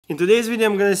In today's video,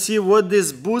 I'm gonna see what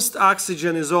this boost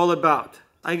oxygen is all about.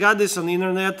 I got this on the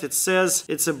internet. It says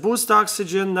it's a boost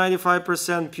oxygen,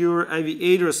 95% pure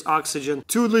aviator's oxygen,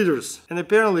 2 liters. And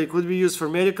apparently it could be used for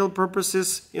medical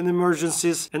purposes in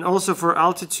emergencies and also for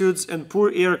altitudes and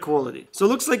poor air quality. So it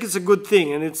looks like it's a good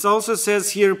thing. And it also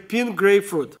says here pink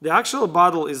grapefruit. The actual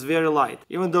bottle is very light,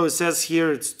 even though it says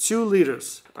here it's 2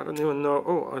 liters. I don't even know.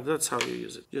 Oh, that's how you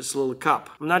use it. Just a little cup.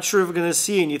 I'm not sure if we're gonna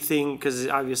see anything because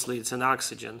obviously it's an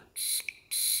oxygen.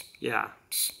 Yeah.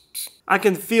 I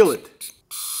can feel it.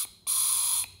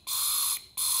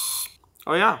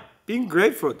 Oh yeah, pink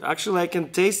grapefruit. Actually, I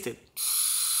can taste it.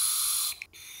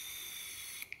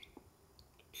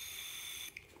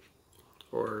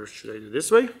 Or should I do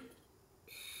this way?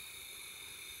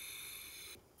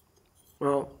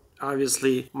 Well,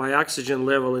 obviously my oxygen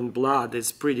level in blood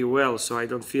is pretty well, so I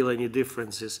don't feel any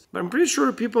differences. But I'm pretty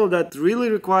sure people that really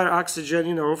require oxygen,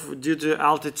 due to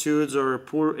altitudes or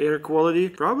poor air quality,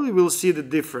 probably will see the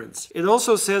difference. It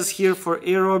also says here for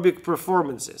aerobic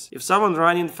performances. If someone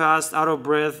running fast, out of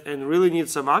breath, and really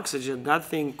needs some oxygen, that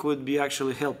thing could be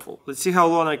actually helpful. Let's see how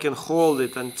long I can hold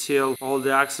it until all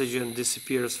the oxygen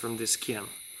disappears from this can.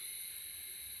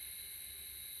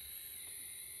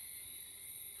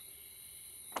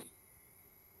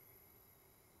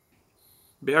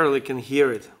 Barely can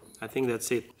hear it. I think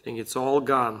that's it. I think it's all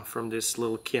gone from this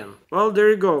little can. Well, there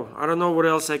you go. I don't know what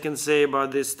else I can say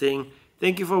about this thing.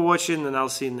 Thank you for watching, and I'll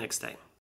see you next time.